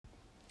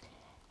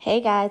Hey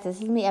guys,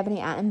 this is me,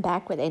 Ebony. I am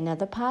back with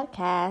another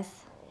podcast.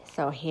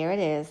 So here it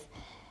is.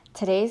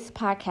 Today's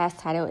podcast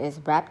title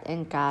is Wrapped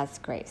in God's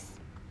Grace.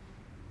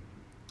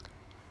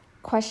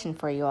 Question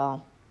for you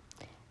all.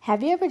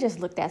 Have you ever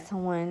just looked at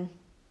someone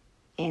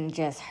and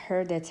just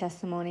heard their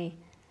testimony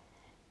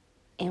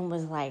and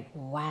was like,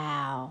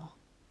 wow,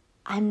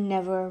 I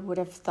never would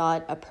have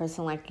thought a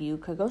person like you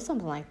could go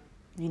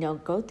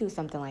through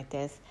something like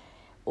this?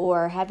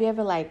 Or have you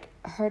ever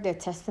heard their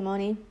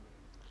testimony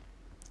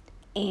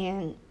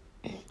and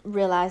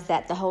realize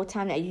that the whole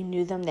time that you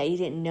knew them, that you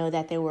didn't know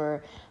that they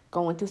were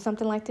going through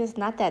something like this?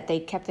 Not that they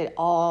kept it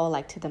all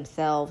to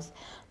themselves,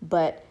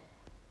 but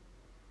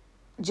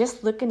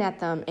just looking at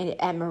them in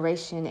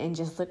admiration and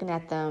just looking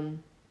at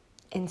them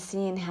and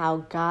seeing how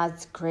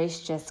God's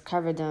grace just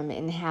covered them,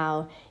 and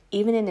how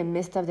even in the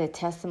midst of their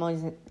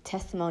testimonies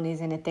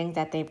and the things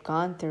that they've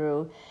gone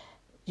through,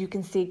 you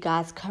can see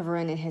God's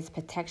covering and His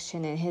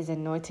protection and His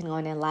anointing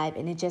on their life,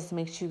 and it just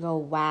makes you go,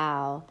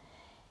 wow.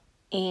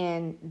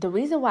 And the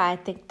reason why I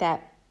think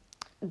that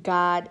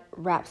God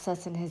wraps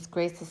us in His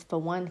grace is,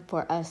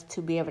 for us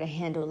to be able to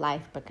handle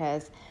life,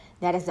 because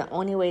that is the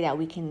only way that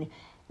we can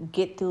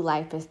get through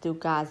life is through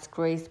God's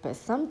grace. But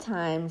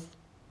sometimes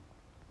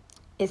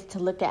it's to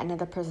look at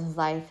another person's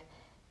life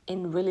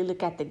and really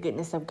look at the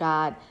goodness of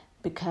God,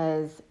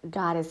 because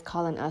God is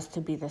calling us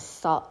to be the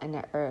salt in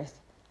the earth.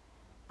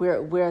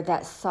 We're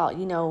that salt.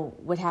 You know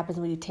what happens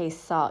when you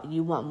taste salt?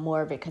 You want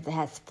more of it because it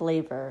has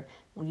flavor.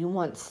 When you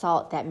want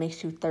salt that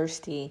makes you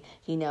thirsty,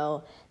 when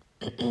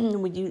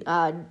you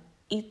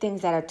eat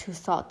things that are too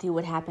salty,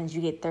 what happens?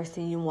 You get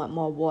thirsty and you want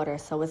more water.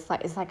 So it's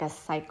like a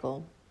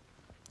cycle.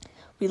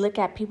 We look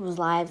at people's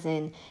lives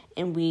and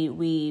we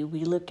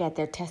look at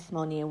their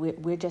testimony, and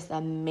we're just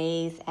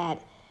amazed at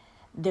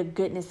the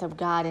goodness of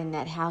God, and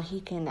that how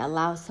He can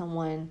allow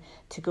someone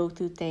to go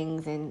through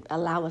things and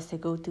allow us to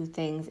go through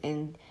things,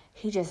 and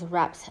He just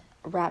wraps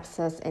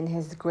us in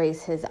His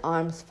grace, His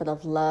arms full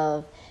of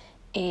love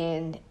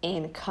and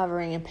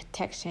covering and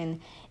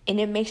protection. And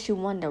it makes you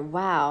wonder,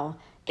 wow,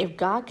 if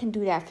God can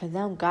do that for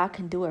them, God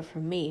can do it for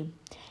me.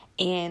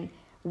 And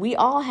we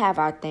all have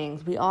our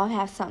things. We all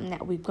have something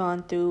that we've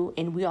gone through,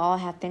 and we all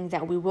have things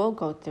that we will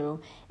go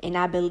through. And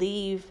I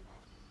believe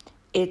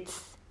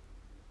it's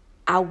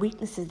our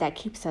weaknesses that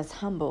keeps us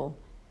humble.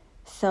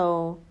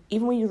 So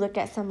even when you look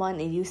at someone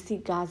and you see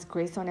God's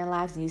grace on their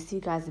lives, and you see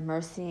God's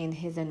mercy and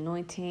His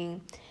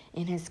anointing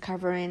and His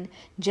covering,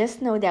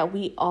 just know that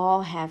we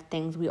all have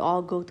things. We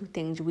all go through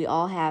things. We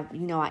all have,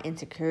 our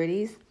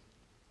insecurities.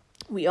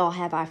 We all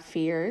have our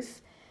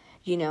fears.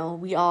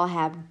 We all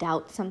have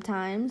doubts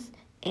sometimes.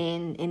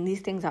 And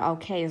these things are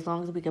okay as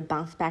long as we can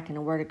bounce back in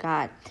the Word of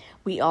God.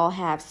 We all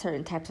have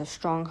certain types of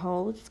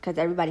strongholds, because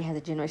everybody has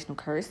a generational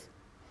curse.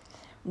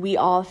 We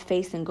all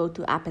face and go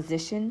through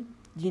opposition.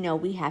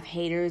 We have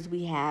haters.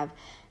 We have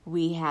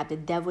the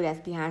devil that's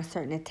behind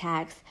certain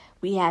attacks.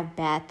 We have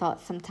bad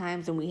thoughts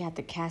sometimes, and we have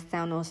to cast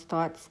down those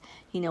thoughts.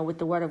 With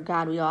the Word of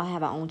God, we all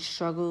have our own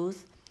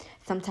struggles.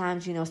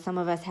 Sometimes, some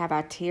of us have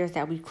our tears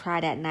that we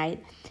cried at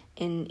night,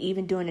 and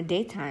even during the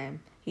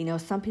daytime.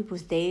 Some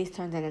people's days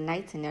turns into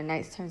nights, and their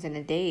nights turns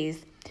into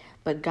days,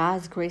 but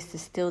God's grace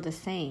is still the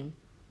same.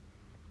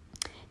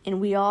 And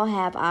we all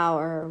have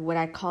our, what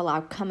I call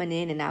our coming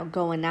in and our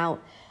going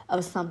out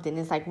of something.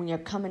 It's like when you're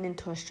coming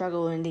into a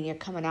struggle and then you're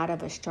coming out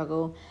of a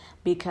struggle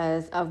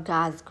because of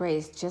God's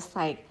grace. Just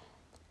like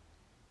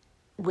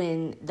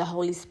when the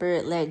Holy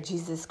Spirit led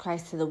Jesus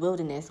Christ to the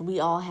wilderness, we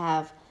all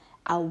have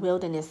our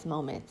wilderness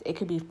moments. It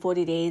could be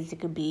 40 days,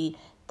 it could be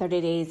 30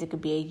 days, it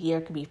could be a year,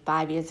 it could be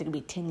 5 years, it could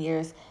be 10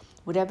 years.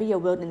 Whatever your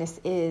wilderness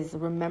is,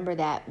 remember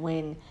that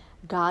when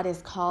God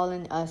is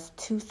calling us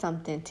to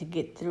something to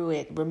get through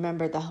it,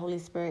 remember the Holy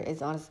Spirit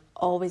is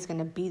always going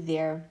to be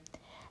there,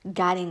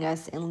 guiding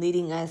us and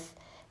leading us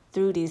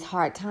through these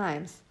hard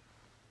times.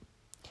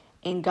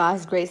 And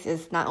God's grace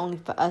is not only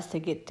for us to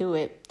get through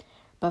it,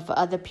 but for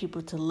other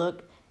people to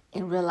look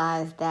and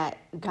realize that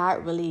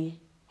God really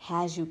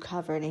has you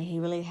covered, and He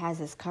really has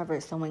us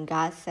covered. So when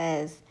God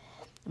says,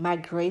 my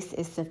grace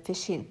is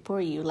sufficient for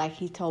you, like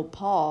He told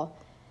Paul,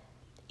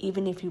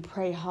 even if you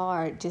pray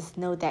hard, just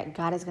know that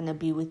God is going to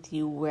be with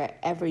you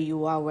wherever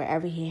you are,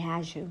 wherever He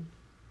has you.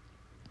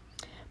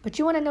 But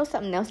you want to know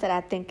something else that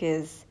I think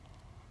is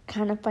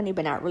kind of funny,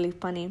 but not really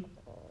funny?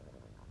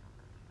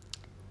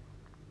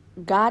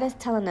 God is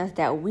telling us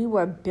that we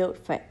were built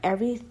for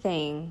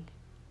everything.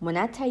 When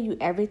I tell you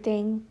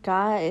everything,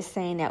 God is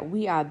saying that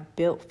we are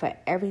built for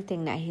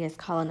everything that He is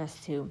calling us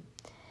to.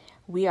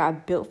 We are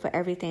built for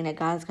everything that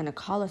God is going to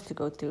call us to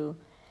go through.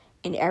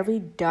 And every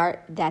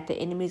dart that the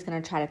enemy is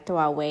going to try to throw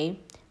our way,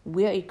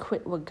 we are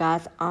equipped with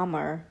God's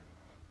armor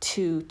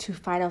to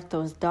fight off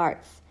those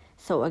darts.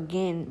 So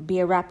again,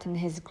 being wrapped in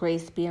His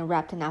grace, being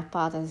wrapped in our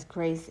Father's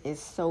grace is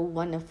so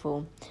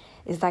wonderful.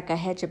 It's like a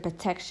hedge of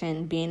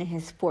protection, being in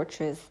His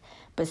fortress,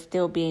 but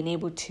still being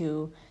able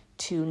to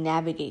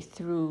navigate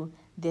through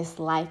this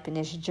life and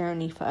this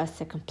journey for us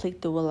to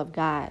complete the will of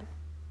God.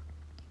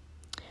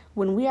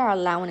 When we are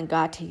allowing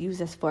God to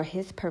use us for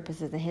His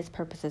purposes and His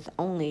purposes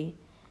only,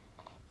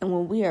 And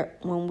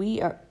when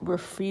we are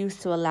refuse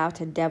to allow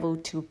the devil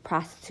to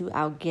prostitute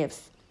our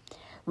gifts,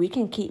 we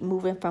can keep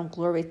moving from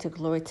glory to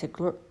glory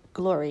to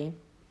glory.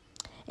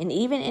 And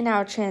even in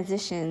our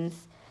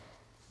transitions,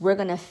 we're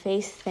going to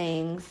face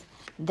things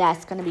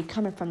that's going to be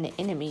coming from the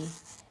enemy.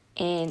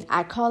 And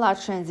I call our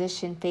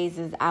transition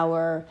phases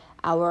our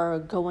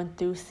going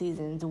through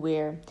seasons,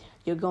 where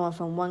you're going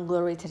from one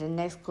glory to the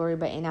next glory.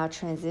 But in our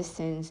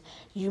transitions,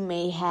 you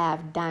may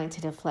have dying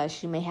to the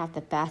flesh. You may have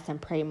to fast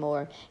and pray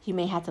more. You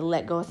may have to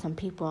let go of some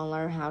people and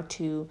learn how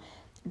to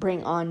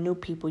bring on new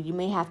people. You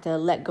may have to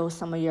let go of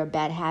some of your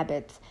bad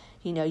habits.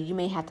 You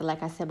may have to,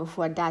 like I said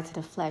before, die to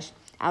the flesh.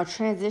 Our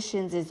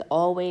transitions is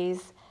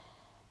always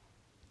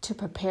to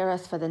prepare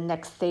us for the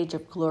next stage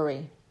of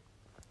glory,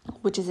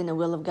 which is in the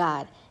will of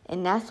God.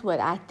 And that's when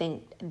I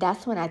think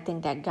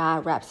that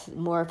God wraps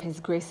more of his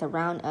grace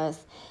around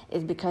us,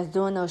 is because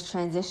during those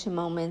transition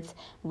moments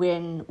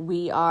when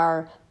we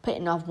are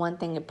putting off one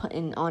thing and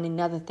putting on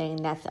another thing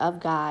that's of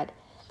God,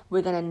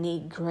 we're going to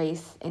need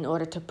grace in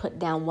order to put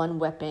down one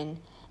weapon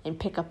and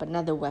pick up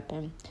another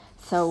weapon.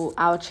 So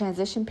our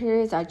transition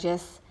periods are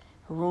just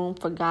room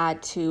for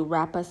God to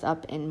wrap us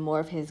up in more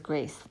of his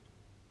grace,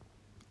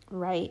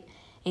 right?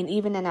 And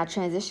even in our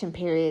transition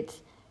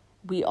periods,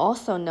 we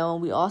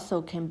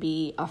also can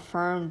be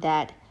affirmed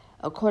that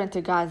according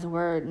to God's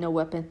word, no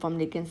weapon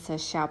formed against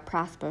us shall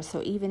prosper.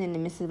 So even in the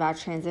midst of our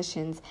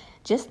transitions,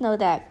 just know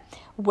that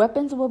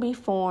weapons will be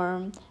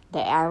formed,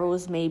 the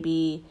arrows may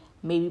be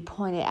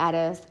pointed at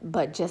us,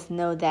 but just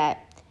know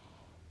that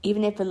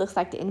even if it looks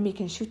like the enemy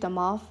can shoot them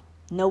off,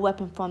 no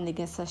weapon formed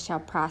against us shall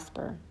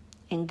prosper.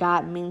 And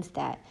God means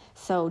that.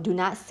 So do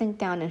not sink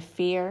down in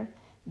fear.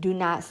 Do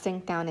not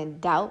sink down in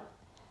doubt.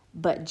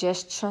 But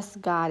just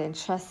trust God and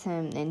trust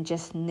him, and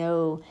just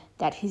know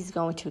that he's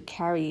going to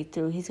carry you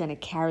through. He's going to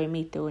carry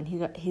me through,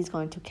 and he's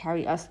going to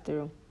carry us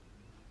through.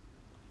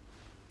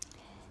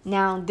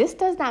 Now, this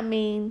does not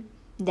mean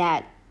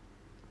that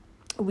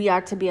we are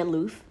to be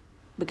aloof,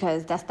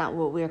 because that's not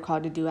what we are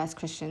called to do as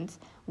Christians.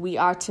 We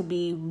are to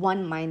be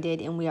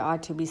one-minded, and we are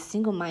to be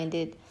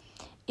single-minded.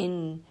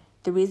 In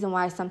the reason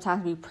why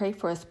sometimes we pray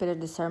for a spirit of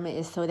discernment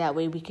is so that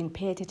way we can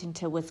pay attention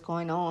to what's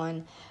going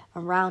on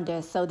around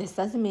us. So this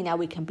doesn't mean that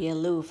we can be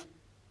aloof.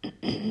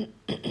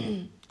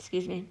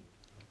 Excuse me.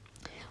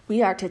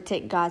 We are to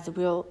take God's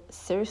will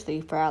seriously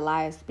for our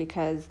lives,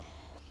 because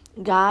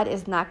God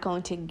is not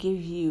going to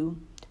give you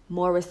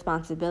more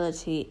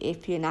responsibility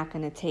if you're not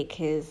going to take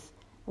his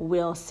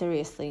will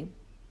seriously.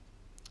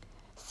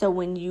 So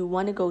when you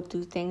want to go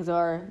through things,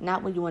 or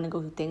not when you want to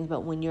go through things,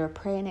 but when you're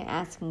praying and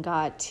asking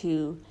God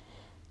to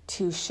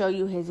show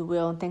you his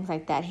will and things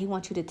like that, he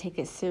wants you to take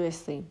it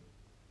seriously.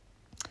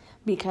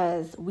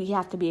 Because we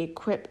have to be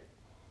equipped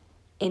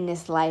in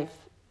this life,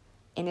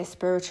 in this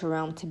spiritual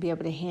realm, to be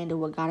able to handle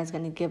what God is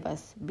going to give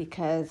us.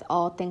 Because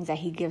all things that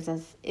he gives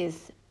us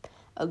is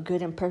a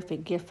good and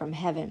perfect gift from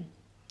heaven.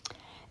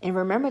 And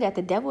remember that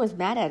the devil is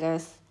mad at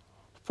us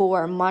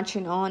for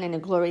marching on in the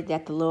glory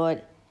that the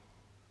Lord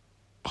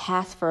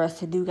has for us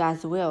to do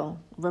God's will.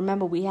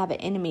 Remember, we have an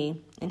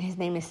enemy, and his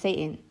name is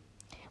Satan.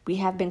 We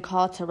have been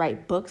called to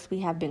write books. We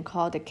have been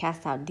called to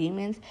cast out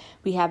demons.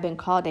 We have been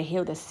called to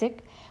heal the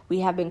sick. We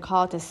have been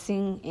called to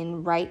sing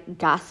and write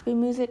gospel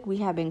music. We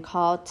have been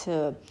called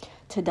to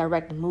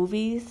direct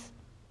movies,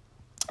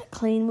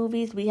 clean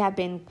movies. We have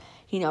been,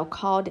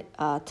 called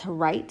to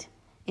write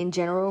in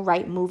general,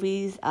 write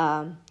movies,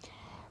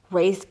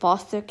 raise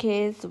foster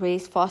kids,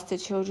 raise foster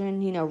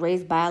children,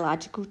 raise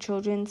biological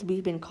children.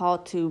 We've been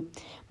called to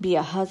be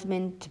a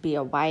husband, to be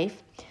a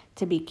wife,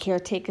 to be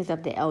caretakers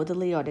of the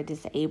elderly or the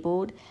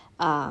disabled,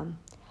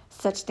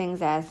 such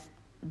things as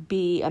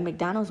be a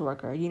McDonald's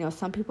worker.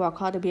 Some people are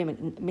called to be a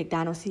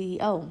McDonald's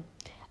CEO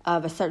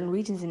of a certain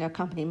regions in their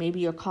company.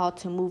 Maybe you're called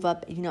to move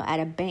up, at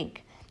a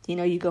bank.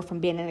 You go from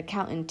being an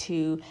accountant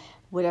to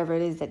whatever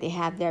it is that they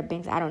have their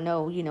banks. I don't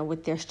know,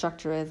 what their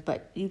structure is,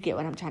 but you get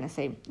what I'm trying to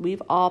say.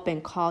 We've all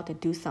been called to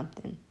do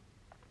something.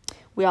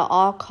 We are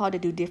all called to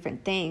do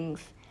different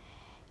things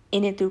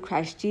in and through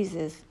Christ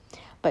Jesus.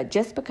 But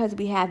just because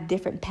we have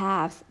different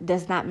paths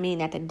does not mean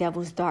that the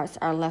devil's darts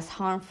are less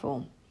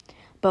harmful.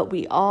 But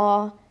we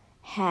all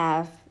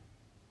have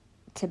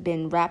to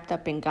been wrapped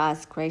up in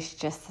God's grace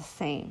just the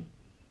same,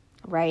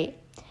 right?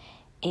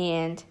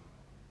 And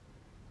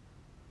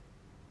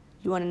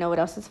you want to know what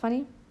else is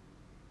funny?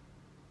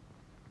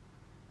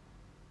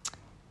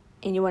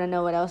 And you want to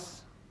know what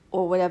else,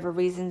 or whatever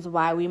reasons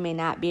why we may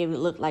not be able to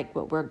look like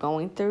what we're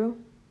going through,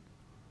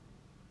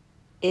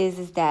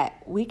 is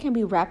that we can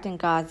be wrapped in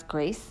God's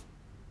grace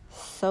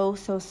so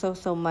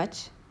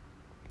much.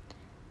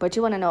 But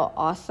you want to know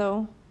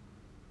also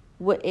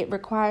what it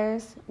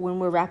requires when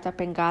we're wrapped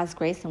up in God's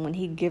grace, and when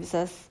he gives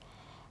us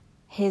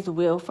his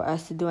will for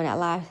us to do in our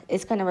lives.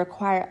 It's going to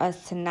require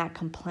us to not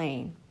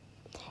complain.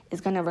 It's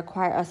going to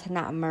require us to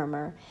not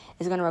murmur.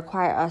 It's going to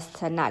require us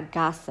to not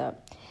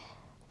gossip.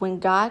 When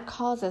God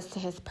calls us to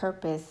his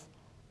purpose,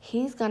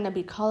 he's going to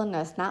be calling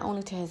us not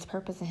only to his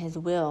purpose and his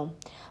will,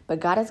 but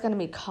God is going to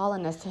be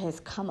calling us to his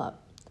come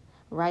up,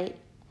 right?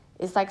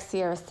 It's like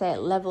Sierra said,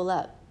 level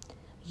up.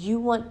 You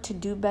want to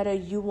do better,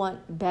 you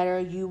want better,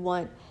 you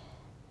want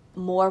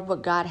more of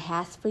what God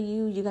has for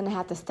you, you're going to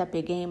have to step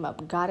your game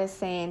up. God is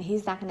saying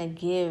he's not going to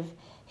give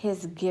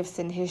his gifts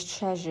and his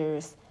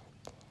treasures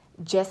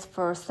just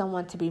for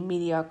someone to be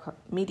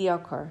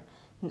mediocre,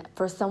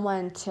 for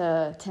someone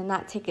to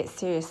not take it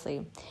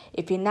seriously.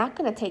 If you're not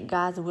going to take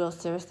God's will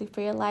seriously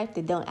for your life,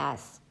 then don't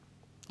ask.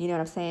 You know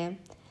what I'm saying?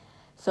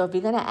 So if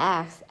you're going to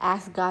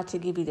ask God to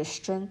give you the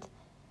strength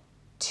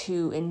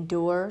to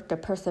endure, the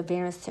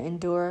perseverance to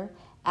endure.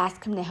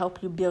 Ask him to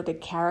help you build a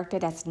character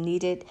that's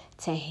needed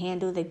to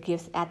handle the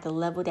gifts at the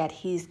level that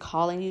he's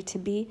calling you to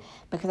be.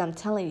 Because I'm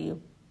telling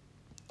you,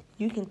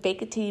 you can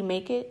fake it till you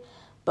make it.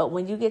 But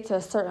when you get to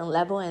a certain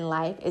level in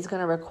life, it's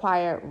going to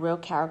require real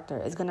character.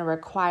 It's going to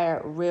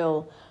require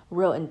real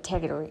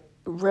integrity.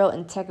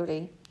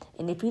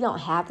 And if you don't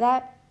have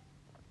that,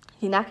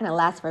 you're not going to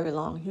last very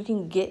long. You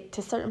can get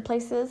to certain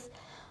places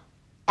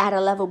at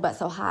a level but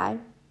so high,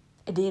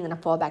 and then you're going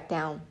to fall back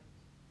down.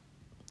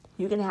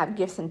 You're going to have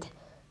gifts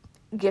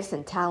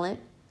and talent,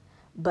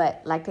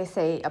 but like they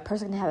say, a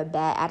person can have a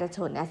bad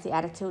attitude, and that's the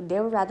attitude. They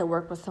would rather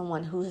work with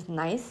someone who's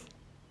nice,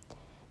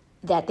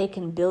 that they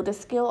can build a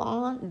skill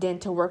on, than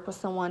to work with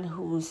someone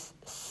who's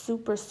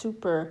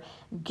super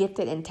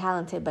gifted and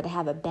talented but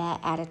have a bad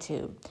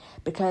attitude.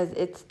 Because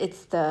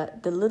it's the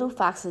little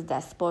foxes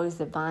that spoils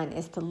the vine.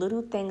 It's the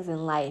little things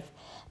in life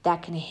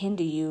that can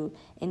hinder you,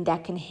 and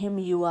that can hem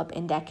you up,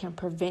 and that can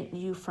prevent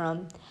you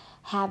from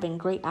having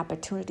great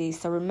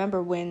opportunities. So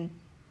remember, when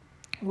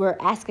we're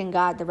asking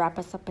God to wrap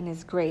us up in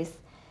his grace,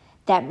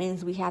 that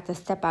means we have to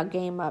step our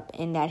game up,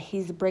 and that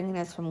he's bringing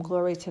us from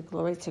glory to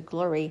glory to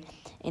glory.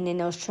 And in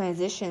those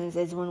transitions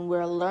is when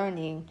we're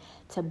learning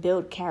to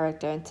build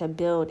character and to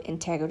build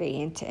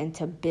integrity and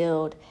to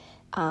build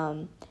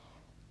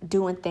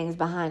doing things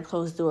behind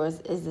closed doors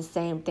is the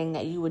same thing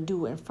that you would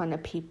do in front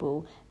of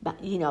people,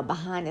 but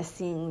behind the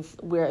scenes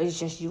where it's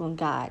just you and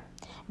God.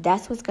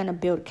 That's what's going to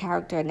build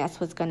character, and that's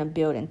what's going to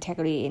build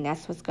integrity, and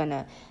that's what's going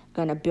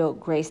to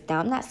build grace. Now,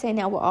 I'm not saying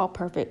that we're all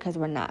perfect, because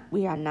we're not.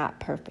 We are not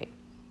perfect.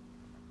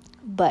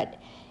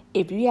 But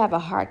if you have a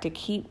heart to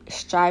keep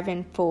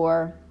striving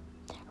for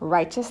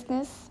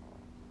righteousness,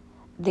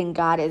 then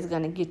God is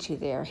going to get you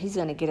there. He's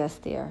going to get us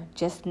there.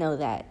 Just know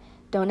that.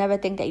 Don't ever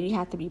think that you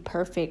have to be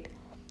perfect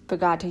for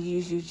God to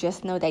use you.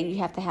 Just know that you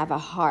have to have a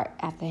heart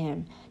after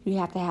him. You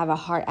have to have a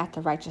heart after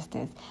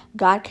righteousness.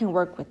 God can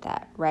work with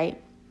that,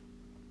 right?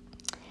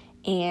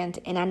 And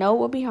I know it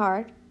will be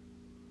hard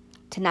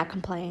to not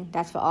complain.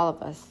 That's for all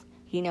of us.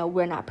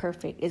 We're not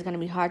perfect. It's going to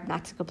be hard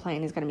not to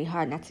complain. It's going to be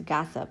hard not to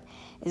gossip.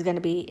 It's going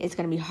to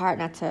be hard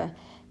not to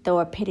throw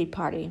a pity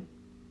party.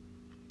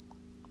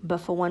 But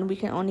for one, we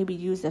can only be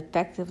used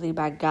effectively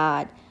by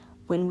God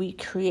when we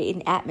create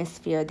an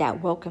atmosphere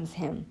that welcomes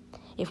him.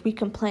 If we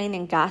complain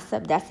and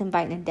gossip, that's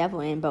inviting the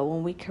devil in. But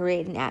when we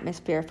create an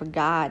atmosphere for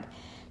God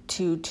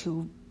to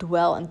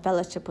dwell and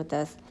fellowship with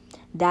us,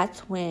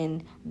 that's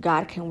when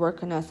God can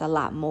work on us a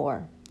lot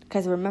more.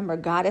 Because remember,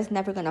 God is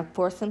never going to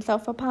force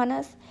himself upon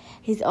us.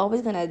 He's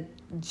always going to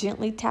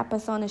gently tap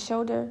us on the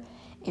shoulder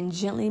and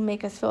gently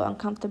make us feel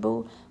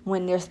uncomfortable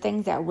when there's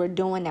things that we're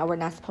doing that we're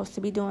not supposed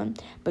to be doing.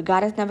 But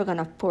God is never going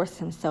to force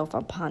himself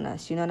upon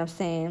us. You know what I'm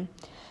saying?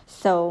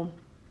 So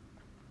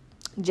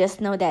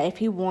just know that if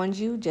he warns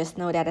you, just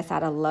know that it's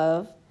out of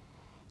love,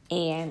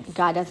 and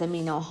God doesn't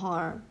mean no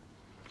harm.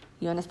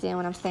 You understand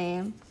what I'm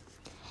saying?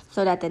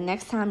 So that the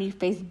next time you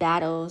face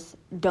battles,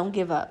 don't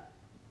give up.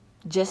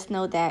 Just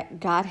know that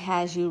God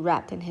has you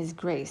wrapped in his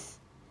grace.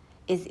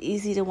 It's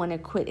easy to want to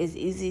quit. It's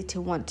easy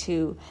to want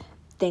to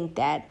think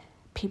that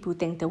people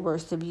think the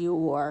worst of you,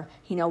 or,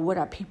 what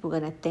are people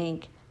going to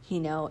think,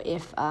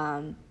 if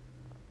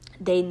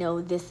they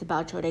know this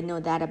about you or they know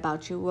that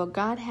about you. Well,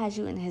 God has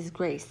you in his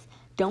grace.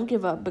 Don't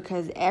give up,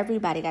 because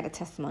everybody got a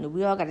testimony.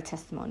 We all got a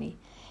testimony.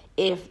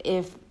 If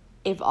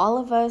all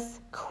of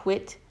us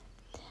quit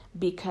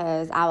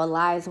because our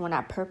lives were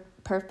not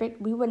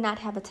perfect, we would not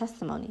have a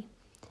testimony.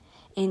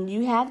 And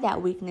you have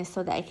that weakness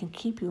so that it can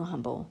keep you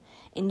humble.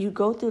 And you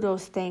go through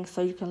those things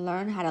so you can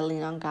learn how to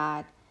lean on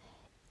God.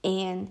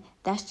 And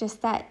that's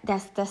just that.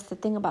 That's the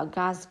thing about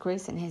God's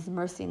grace and his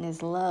mercy and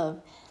his love,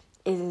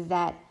 is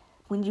that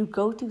when you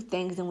go through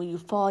things and when you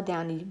fall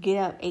down and you get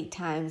up 8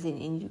 times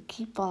and you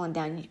keep falling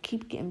down, you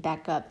keep getting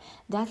back up,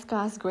 that's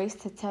God's grace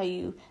to tell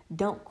you,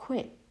 don't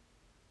quit.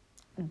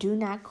 Do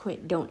not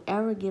quit. Don't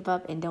ever give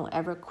up, and don't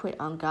ever quit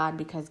on God,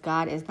 because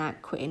God is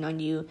not quitting on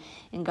you,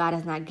 and God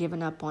is not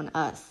giving up on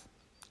us.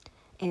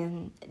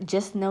 And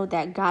just know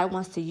that God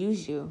wants to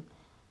use you.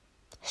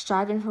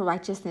 Striving for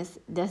righteousness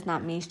does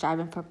not mean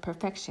striving for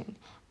perfection.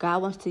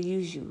 God wants to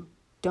use you.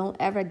 Don't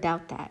ever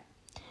doubt that.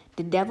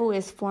 The devil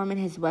is forming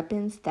his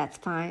weapons. That's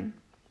fine.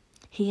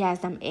 He has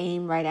them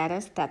aimed right at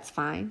us. That's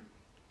fine.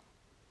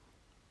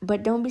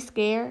 But don't be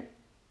scared.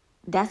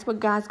 That's what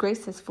God's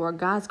grace is for.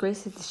 God's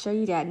grace is to show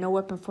you that no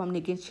weapon formed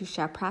against you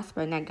shall prosper,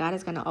 and that God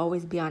is going to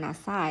always be on our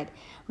side.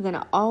 We're going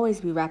to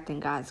always be wrapped in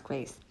God's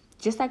grace.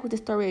 Just like with the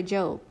story of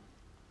Job.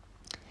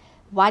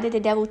 Why did the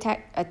devil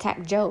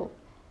attack Job?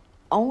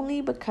 Only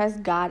because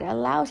God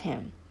allowed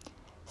him.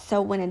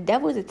 So when the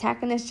devil is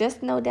attacking us,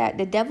 just know that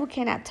the devil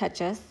cannot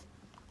touch us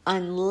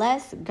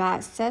unless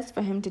God says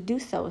for him to do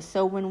so.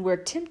 So when we're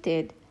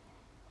tempted,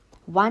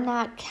 why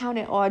not count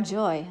it all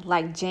joy?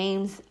 Like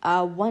James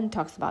 1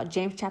 talks about.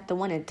 James chapter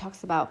 1, it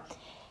talks about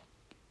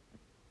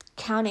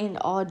counting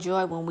all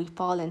joy when we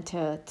fall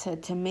into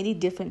many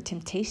different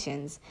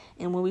temptations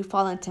and when we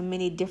fall into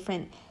many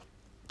different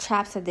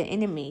traps of the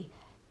enemy.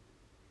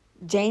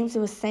 James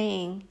was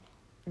saying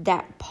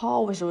that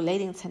Paul was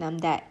relating to them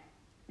that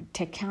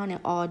to count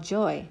it all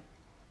joy.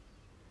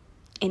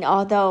 And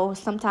although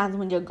sometimes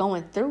when you're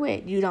going through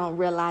it, you don't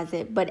realize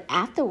it, but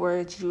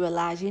afterwards you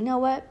realize, you know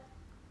what?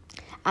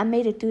 I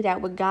made it through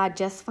that with God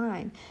just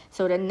fine.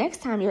 So the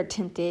next time you're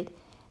tempted,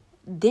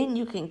 then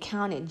you can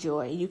count it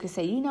joy. You can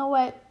say, you know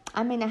what?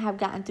 I may not have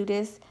gotten through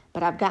this,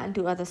 but I've gotten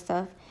through other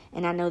stuff,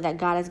 and I know that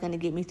God is going to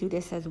get me through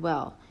this as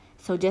well.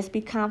 So just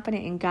be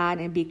confident in God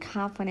and be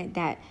confident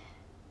that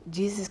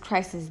Jesus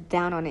Christ is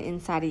down on the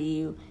inside of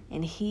you,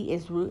 and he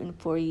is rooting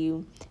for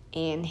you,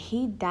 and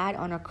he died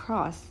on a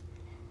cross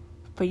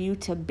for you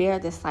to bear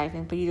this life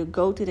and for you to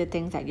go through the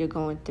things that you're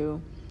going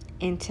through,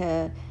 and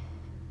to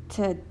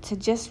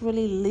just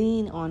really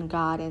lean on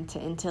God and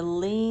to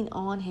lean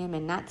on him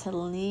and not to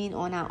lean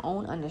on our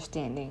own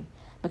understanding.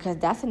 Because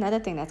that's another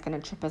thing that's going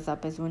to trip us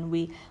up is when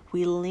we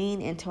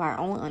lean into our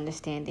own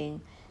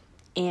understanding,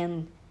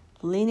 and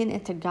leaning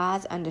into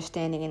God's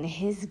understanding and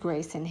his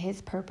grace and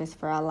his purpose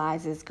for our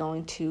lives is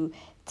going to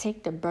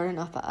take the burden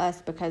off of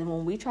us. Because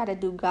when we try to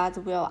do God's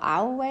will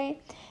our way,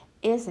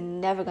 it's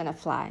never going to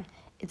fly.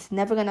 It's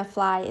never going to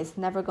fly. It's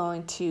never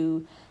going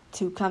to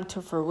come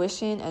to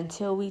fruition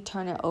until we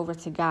turn it over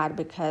to God,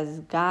 because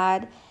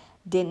God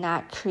did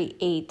not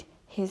create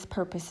his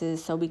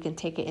purposes so we can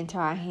take it into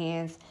our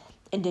hands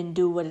and then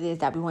do what it is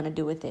that we want to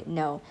do with it.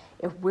 No,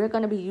 if we're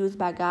going to be used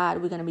by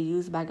God, we're going to be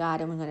used by God,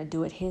 and we're going to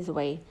do it his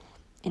way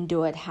and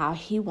do it how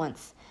he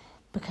wants,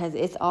 because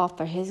it's all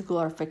for his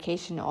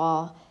glorification,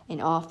 all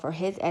for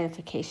his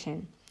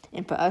edification,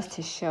 and for us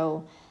to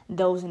show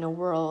those in the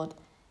world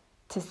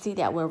to see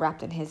that we're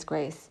wrapped in his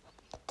grace,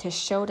 to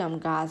show them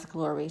God's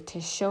glory,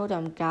 to show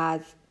them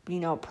God's,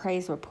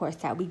 praise reports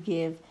that we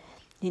give,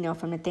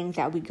 from the things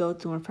that we go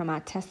through and from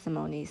our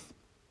testimonies.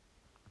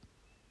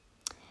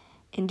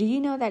 And do you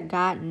know that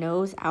God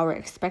knows our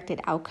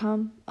expected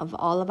outcome of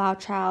all of our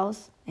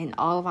trials and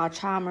all of our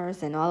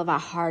traumas and all of our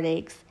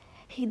heartaches?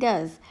 He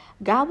does.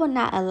 God will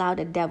not allow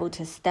the devil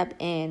to step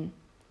in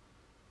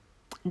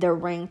the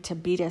ring to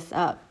beat us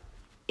up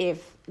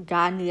if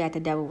God knew that the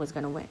devil was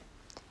going to win.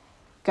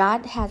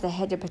 God has a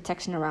hedge of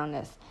protection around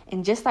us.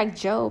 And just like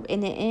Job, in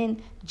the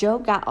end,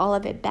 Job got all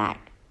of it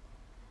back.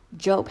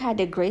 Job had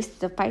the grace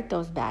to fight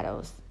those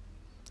battles.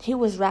 He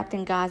was wrapped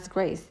in God's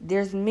grace.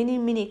 There's many,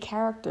 many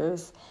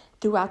characters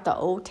throughout the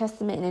Old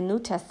Testament and the New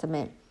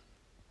Testament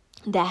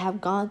that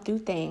have gone through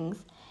things.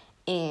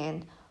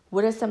 And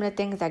what are some of the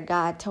things that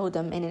God told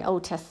them in the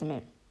Old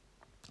Testament?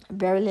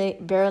 Verily,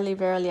 verily,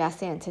 verily, I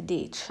say unto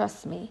thee,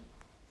 trust me.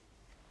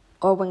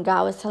 Or when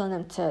God was telling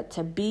them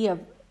to be of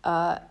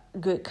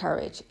good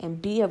courage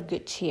and be of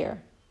good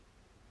cheer.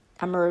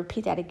 I'm going to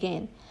repeat that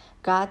again.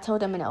 God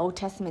told them in the Old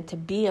Testament to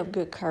be of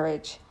good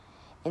courage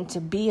and to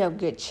be of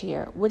good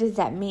cheer. What does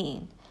that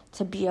mean?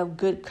 To be of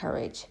good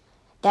courage.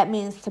 That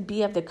means to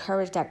be of the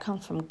courage that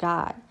comes from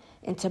God,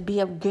 and to be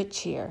of good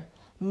cheer,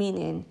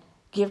 meaning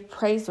give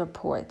praise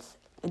reports.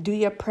 Do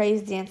your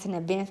praise dance in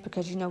advance,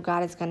 because you know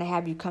God is going to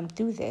have you come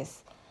through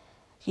this.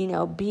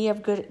 Be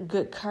of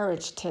good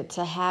courage,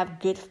 to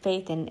have good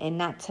faith and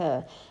not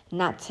to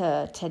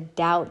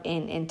doubt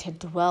and to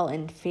dwell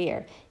in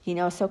fear.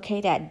 It's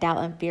okay that doubt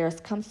and fears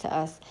comes to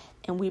us,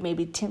 and we may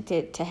be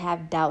tempted to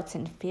have doubts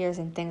and fears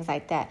and things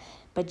like that.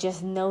 But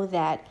just know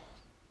that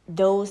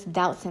those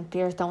doubts and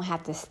fears don't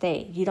have to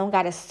stay. You don't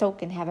got to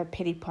soak and have a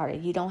pity party.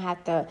 You don't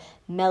have to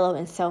mellow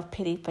in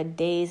self-pity for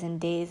days and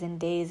days and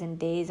days and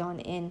days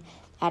on end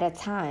at a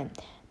time.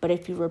 But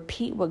if you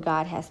repeat what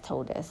God has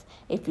told us,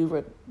 if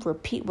you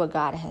repeat what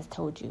God has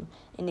told you,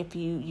 and if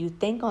you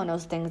think on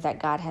those things that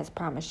God has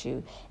promised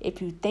you, if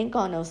you think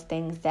on those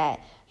things that,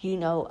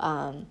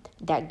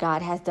 that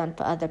God has done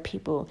for other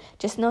people,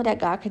 just know that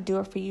God could do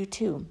it for you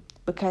too,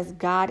 because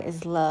God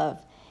is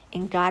love.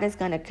 And God is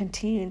going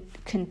to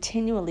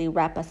continually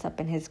wrap us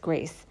up in his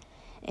grace.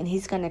 And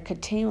he's going to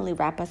continually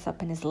wrap us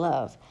up in his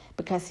love,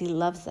 because he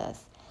loves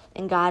us.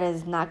 And God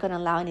is not going to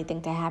allow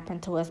anything to happen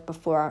to us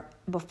before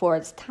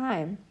it's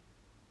time.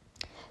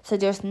 So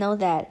just know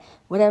that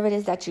whatever it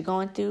is that you're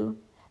going through,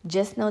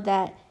 just know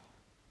that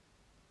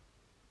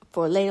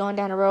for later on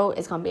down the road,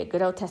 it's going to be a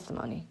good old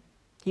testimony.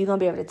 You're going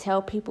to be able to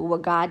tell people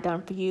what God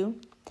done for you.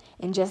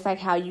 And just like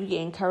how you get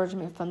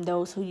encouragement from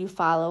those who you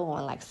follow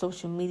on like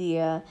social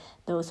media,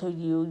 those who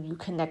you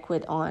connect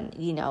with on,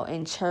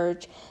 in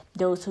church,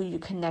 those who you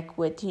connect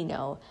with,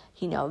 via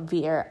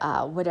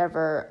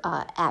whatever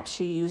apps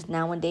you use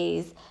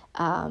nowadays,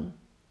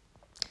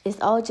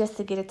 it's all just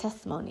to get a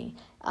testimony.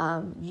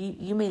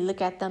 You may look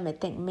at them and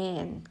think,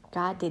 man,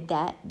 God did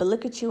that. But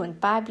look at you, in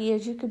 5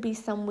 years, you could be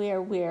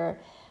somewhere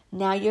where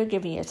Now you're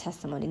giving your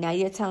testimony. Now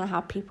you're telling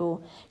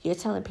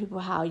people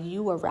how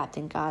you were wrapped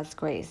in God's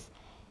grace.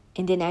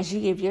 And then as you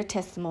give your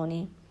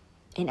testimony,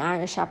 and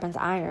iron sharpens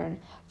iron,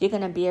 you're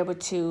going to be able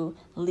to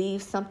leave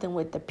something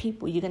with the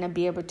people. You're going to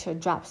be able to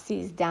drop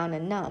seeds down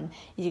and numb.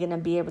 You're going to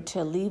be able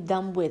to leave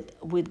them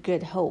with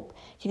good hope.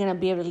 You're going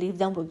to be able to leave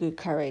them with good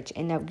courage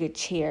and of good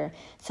cheer.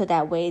 So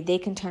that way they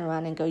can turn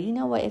around and go, you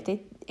know what,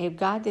 if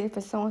God did it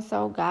for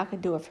so-and-so, God can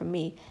do it for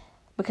me.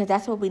 Because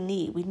that's what we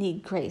need. We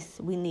need grace.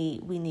 We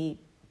need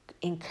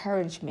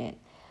encouragement.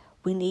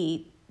 We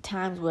need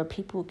times where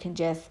people can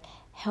just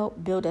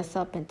help build us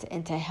up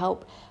and to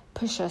help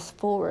push us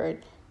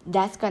forward.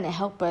 That's going to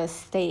help us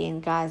stay in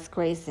God's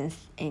grace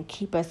and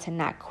keep us to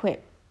not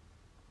quit.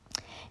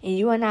 And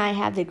you and I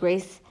have the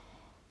grace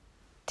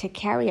to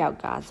carry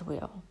out God's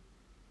will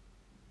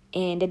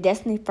and the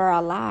destiny for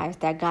our lives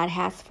that God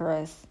has for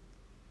us,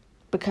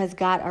 because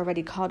God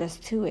already called us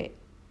to it.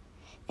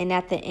 And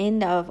at the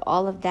end of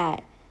all of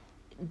that,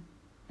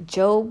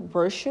 Job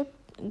worshiped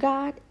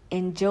God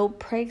and Job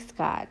praised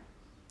God.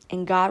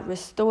 And God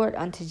restored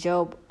unto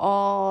Job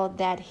all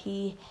that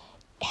he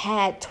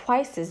had,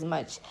 twice as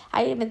much.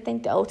 I even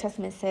think the Old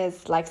Testament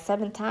says like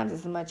 7 times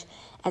as much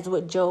as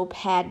what Job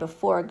had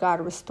before God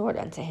restored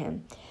unto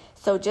him.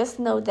 So just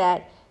know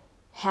that,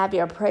 have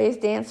your praise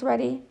dance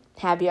ready,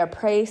 have your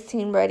praise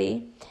team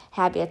ready,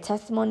 have your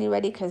testimony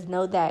ready, because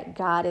know that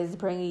God is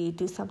bringing you to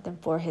do something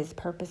for his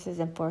purposes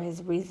and for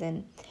his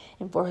reason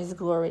and for his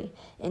glory.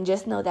 And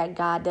just know that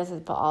God does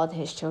it for all of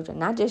his children,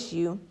 not just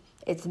you.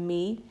 It's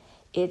me.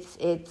 It's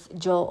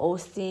Joel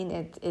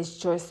Osteen, it's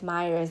Joyce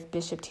Meyer, it's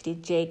Bishop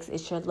T.D. Jakes,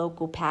 it's your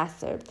local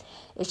pastor,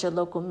 it's your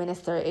local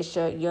minister, it's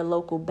your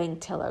local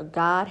bank teller.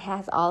 God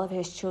has all of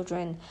his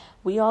children.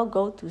 We all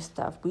go through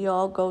stuff. We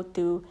all go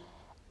through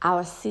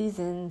our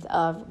seasons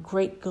of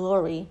great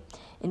glory,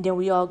 and then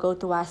we all go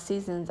through our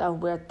seasons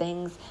of where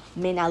things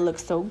may not look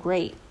so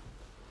great.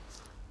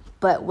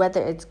 But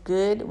whether it's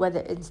good,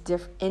 whether it's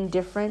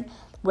indifferent,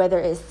 whether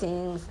it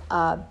seems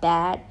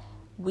bad,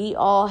 we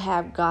all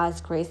have God's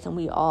grace and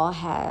we all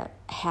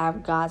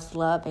have God's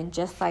love. And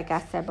just like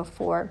I said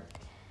before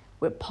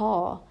with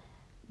Paul,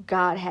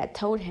 God had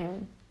told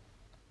him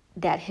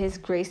that his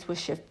grace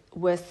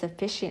was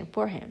sufficient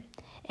for him.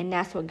 And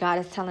that's what God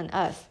is telling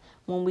us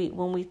when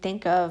we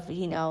think of,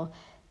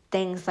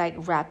 things like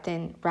wrapped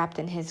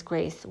in his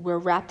grace. We're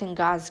wrapped in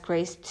God's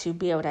grace to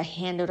be able to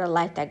handle the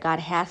life that God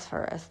has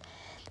for us.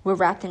 We're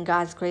wrapped in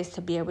God's grace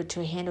to be able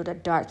to handle the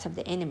darts of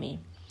the enemy.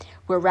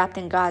 We're wrapped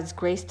in God's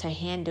grace to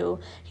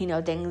handle,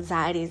 the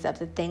anxieties of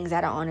the things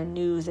that are on the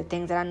news, the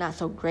things that are not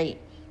so great.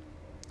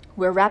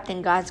 We're wrapped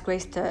in God's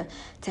grace to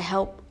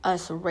help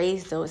us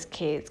raise those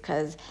kids.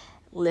 Because,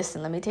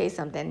 listen, let me tell you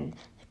something.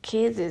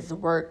 Kids is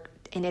work,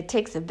 and it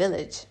takes a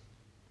village.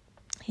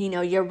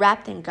 You're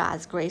wrapped in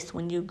God's grace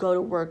when you go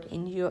to work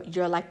and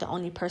you're like the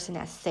only person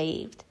that's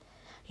saved.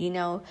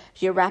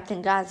 You're wrapped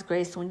in God's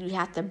grace when you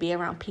have to be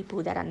around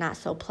people that are not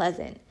so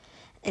pleasant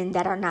and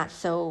that are not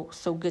so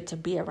good to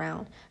be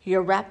around.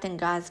 You're wrapped in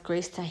God's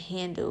grace to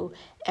handle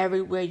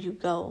everywhere you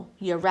go.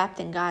 You're wrapped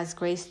in God's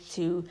grace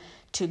to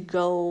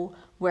go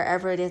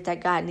wherever it is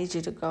that God needs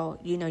you to go.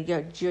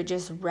 You're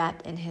just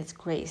wrapped in his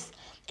grace.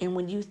 And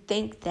when you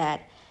think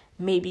that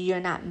maybe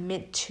you're not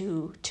meant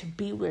to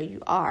be where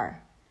you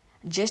are,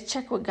 just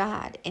check with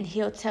God and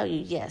he'll tell you,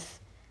 yes,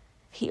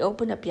 he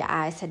opened up your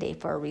eyes today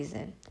for a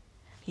reason.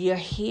 You're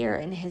here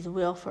in his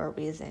will for a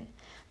reason.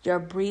 You're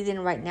breathing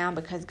right now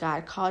because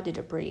God called you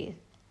to breathe.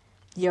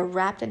 You're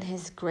wrapped in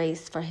his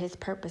grace for his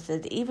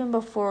purposes. Even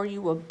before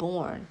you were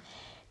born,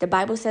 the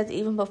Bible says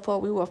even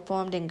before we were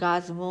formed in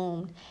God's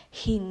womb,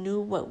 he knew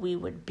what we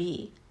would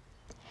be.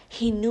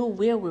 He knew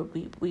where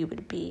we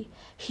would be.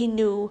 He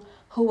knew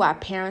who our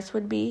parents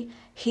would be.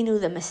 He knew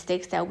the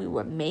mistakes that we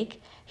would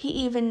make. He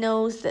even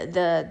knows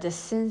the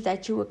sins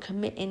that you would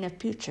commit in the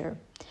future.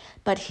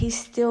 But he's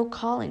still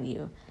calling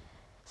you.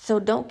 So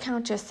don't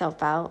count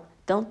yourself out.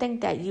 Don't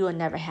think that you will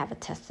never have a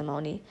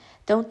testimony.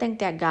 Don't think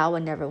that God will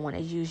never want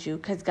to use you,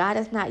 because God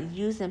is not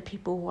using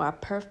people who are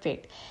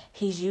perfect.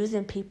 He's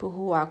using people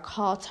who are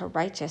called to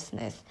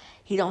righteousness.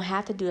 You don't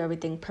have to do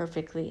everything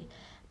perfectly.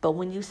 But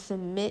when you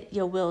submit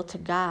your will to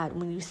God,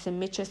 when you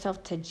submit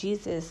yourself to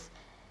Jesus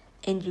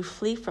and you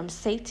flee from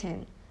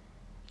Satan,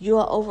 you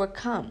will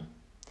overcome.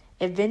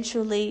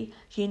 Eventually,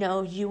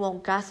 you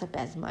won't gossip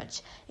as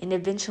much. And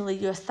eventually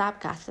you'll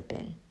stop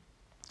gossiping.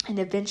 And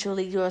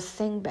eventually you'll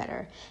sing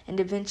better. And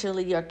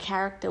eventually your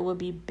character will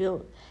be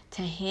built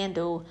to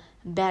handle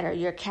better.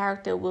 Your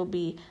character will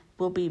be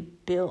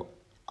built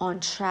on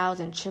trials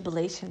and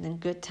tribulations and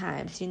good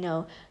times.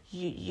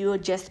 You'll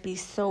just be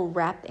so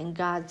wrapped in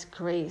God's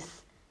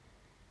grace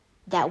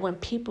that when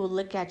people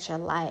look at your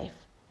life,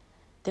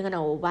 they're going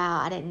to,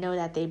 wow, I didn't know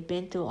that they've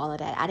been through all of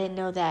that. I didn't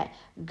know that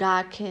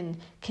God can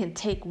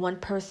take one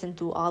person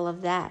through all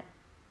of that.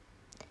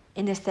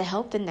 And it's to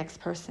help the next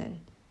person.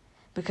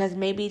 Because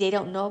maybe they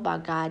don't know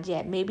about God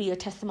yet. Maybe your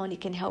testimony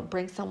can help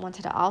bring someone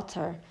to the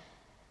altar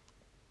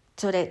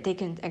so that they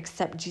can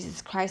accept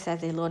Jesus Christ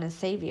as their Lord and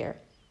Savior.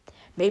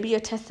 Maybe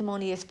your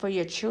testimony is for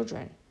your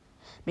children.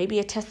 Maybe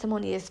your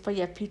testimony is for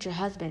your future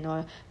husband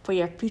or for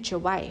your future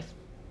wife.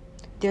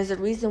 There's a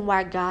reason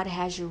why God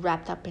has you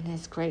wrapped up in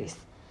his grace.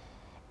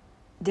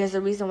 There's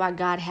a reason why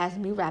God has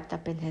me wrapped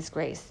up in his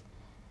grace.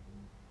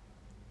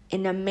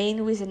 And the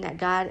main reason that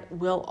God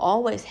will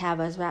always have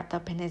us wrapped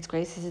up in his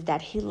grace is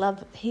that he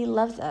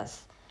loves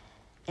us.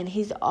 And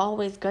he's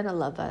always going to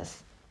love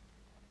us.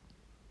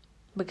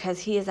 Because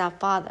he is our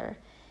Father.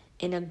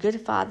 And a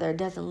good father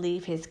doesn't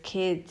leave his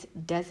kids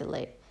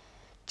desolate.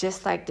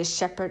 Just like the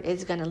shepherd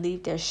is going to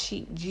leave their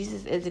sheep,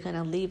 Jesus isn't going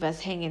to leave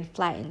us hanging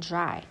flat and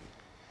dry.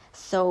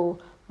 So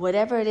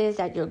whatever it is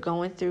that you're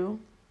going through,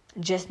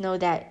 just know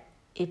that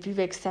if you've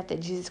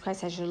accepted Jesus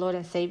Christ as your Lord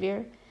and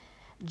Savior,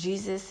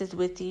 Jesus is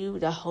with you.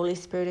 The Holy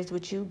Spirit is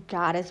with you.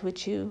 God is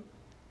with you.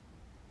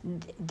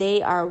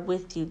 They are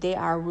with you. They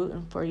are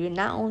rooting for you.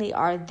 Not only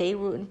are they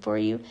rooting for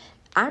you,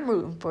 I'm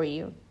rooting for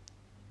you.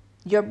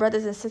 Your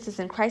brothers and sisters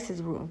in Christ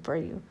is rooting for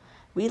you.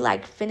 We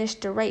finish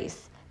the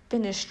race.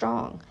 Finish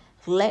strong.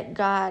 Let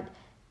God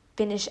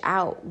finish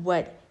out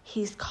what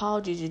he's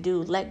called you to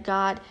do. Let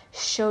God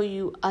show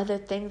you other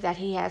things that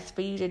he has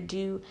for you to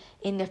do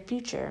in the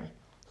future.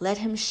 Let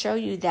him show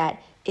you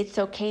that it's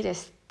okay to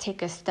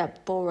take a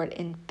step forward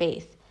in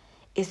faith.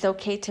 It's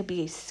okay to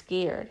be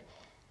scared.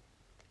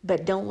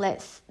 But don't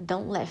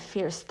let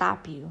fear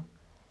stop you.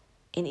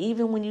 And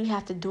even when you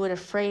have to do it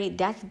afraid,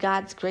 that's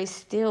God's grace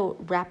still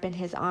wrapping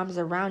his arms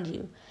around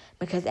you.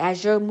 Because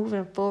as you're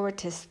moving forward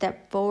to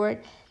step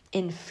forward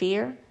in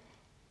fear,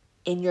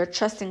 in your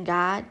trust in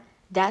God,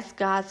 that's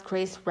God's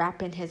grace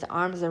wrapping his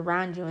arms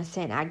around you and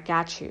saying, I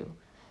got you.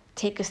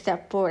 Take a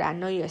step forward. I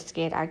know you're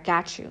scared. I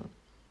got you.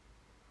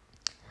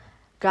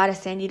 God is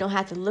saying you don't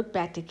have to look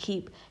back to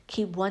keep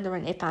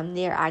wondering if I'm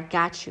there. I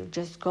got you.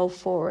 Just go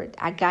forward.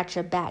 I got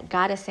your back.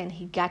 God is saying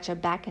he got your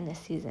back in this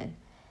season.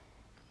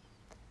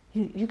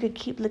 You could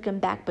keep looking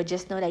back, but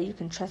just know that you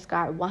can trust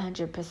God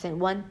 100%,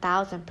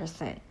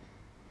 1,000%.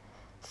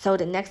 So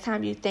the next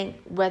time you think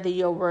whether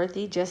you're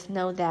worthy, just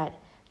know that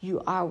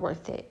you are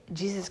worth it.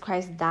 Jesus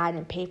Christ died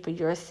and paid for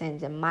your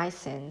sins and my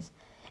sins,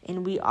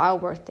 and we are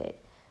worth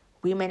it.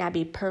 We may not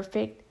be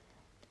perfect,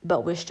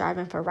 but we're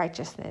striving for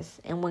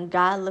righteousness. And when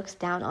God looks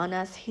down on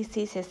us, he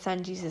sees his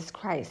son, Jesus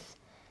Christ,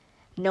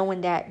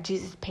 knowing that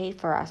Jesus paid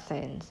for our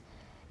sins,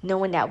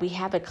 knowing that we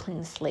have a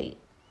clean slate,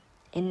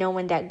 and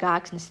knowing that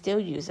God can still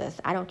use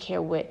us. I don't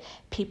care what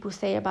people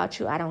say about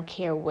you. I don't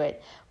care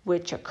what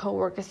your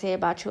coworkers say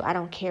about you. I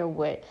don't care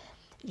what,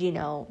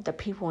 the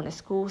people in the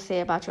school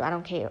say about you. I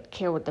don't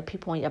care what the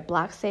people on your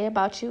block say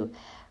about you.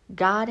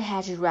 God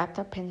has you wrapped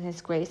up in his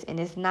grace, and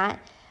it's not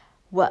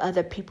what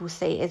other people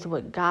say, it's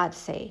what God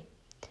say.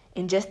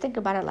 And just think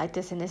about it like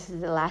this, and this is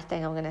the last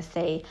thing I'm going to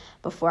say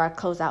before I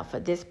close out for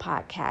this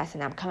podcast,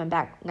 and I'm coming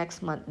back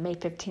next month, May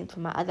 15th, for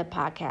my other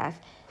podcast,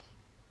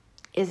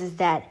 is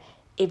that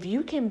if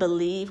you can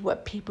believe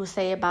what people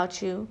say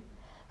about you,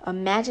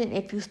 imagine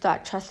if you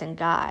start trusting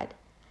God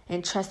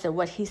and trusting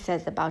what he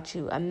says about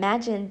you.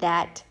 Imagine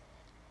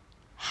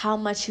how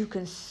much you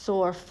can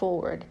soar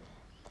forward.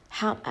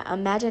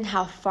 Imagine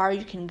how far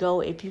you can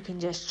go if you can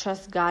just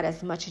trust God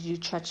as much as you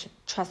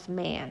trust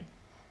man.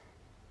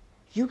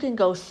 You can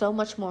go so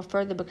much more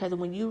further, because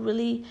when you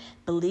really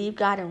believe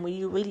God and when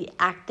you really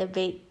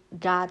activate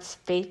God's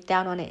faith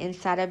down on the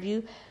inside of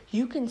you,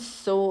 you can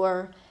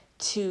soar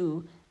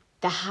to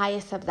the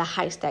highest of the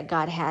heights that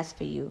God has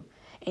for you.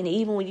 And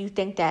even when you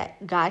think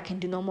that God can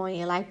do no more in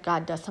your life,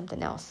 God does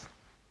something else.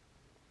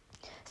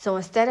 So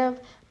instead of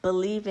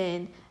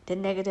believing the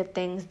negative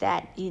things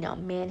that,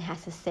 man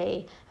has to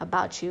say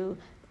about you,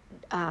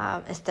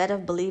 instead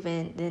of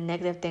believing the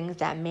negative things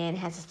that man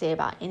has to say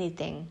about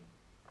anything,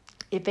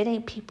 if it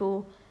ain't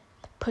people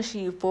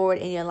pushing you forward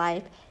in your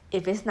life,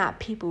 if it's not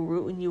people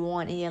rooting you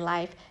on in your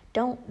life,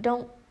 don't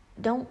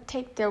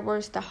take their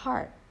words to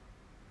heart.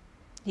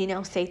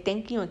 Say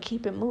thank you and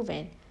keep it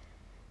moving.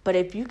 But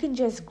if you can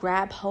just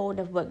grab hold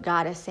of what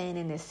God is saying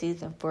in this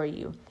season for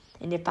you,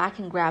 and if I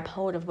can grab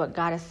hold of what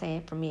God is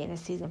saying for me in this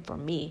season for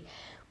me,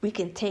 we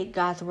can take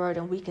God's word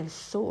and we can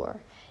soar.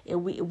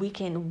 And we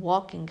can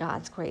walk in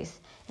God's grace,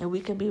 and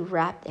we can be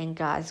wrapped in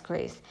God's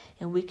grace,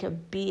 and we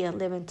can be a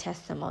living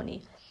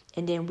testimony.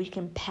 And then we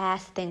can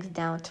pass things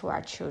down to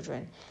our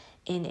children,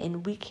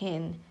 and we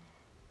can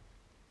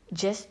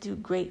just do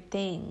great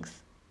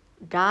things.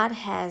 God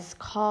has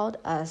called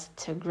us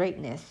to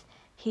greatness.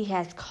 He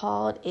has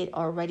called it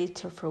already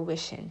to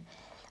fruition.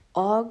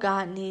 All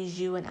God needs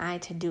you and I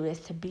to do is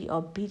to be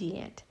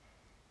obedient.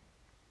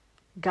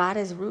 God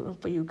is rooting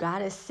for you.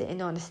 God is sitting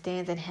on the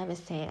stands in heaven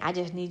saying, I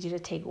just need you to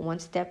take one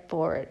step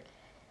forward.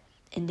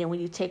 And then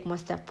when you take one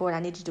step forward, I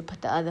need you to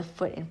put the other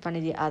foot in front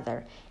of the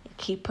other. And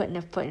keep putting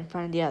the foot in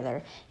front of the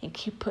other. And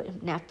keep putting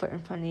that foot in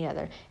front of the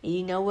other. And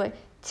you know what?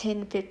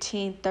 10,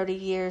 15, 30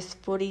 years,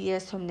 40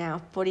 years from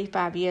now,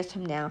 45 years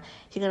from now,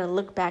 you're going to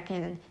look back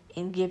and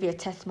give your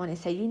testimony and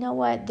say, you know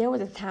what? There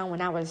was a time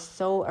when I was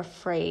so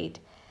afraid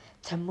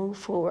to move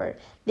forward.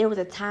 There was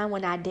a time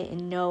when I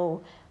didn't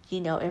know,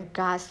 if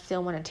God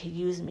still wanted to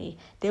use me.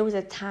 There was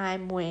a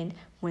time when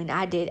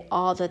I did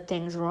all the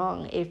things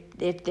wrong.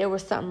 If there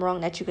was something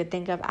wrong that you could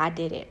think of, I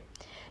did it.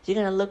 You're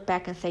going to look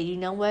back and say, you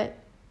know what?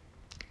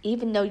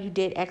 Even though you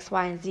did X,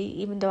 Y, and Z,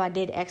 even though I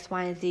did X,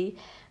 Y, and Z,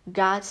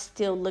 God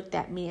still looked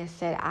at me and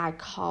said, I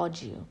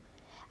called you.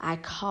 I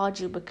called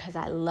you because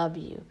I love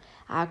you.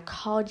 I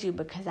called you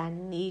because I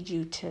need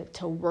you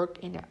to work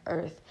in the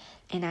earth.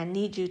 And I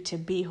need you to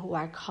be who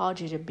I called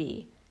you to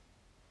be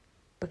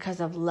because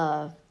of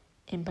love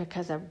and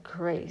because of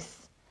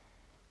grace.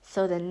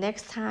 So the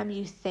next time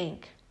you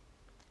think,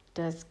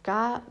 does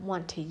God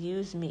want to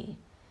use me?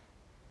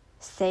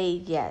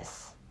 Say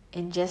yes.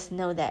 And just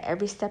know that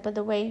every step of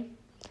the way,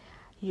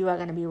 you are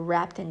going to be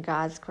wrapped in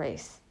God's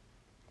grace.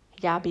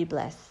 Y'all be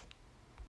blessed.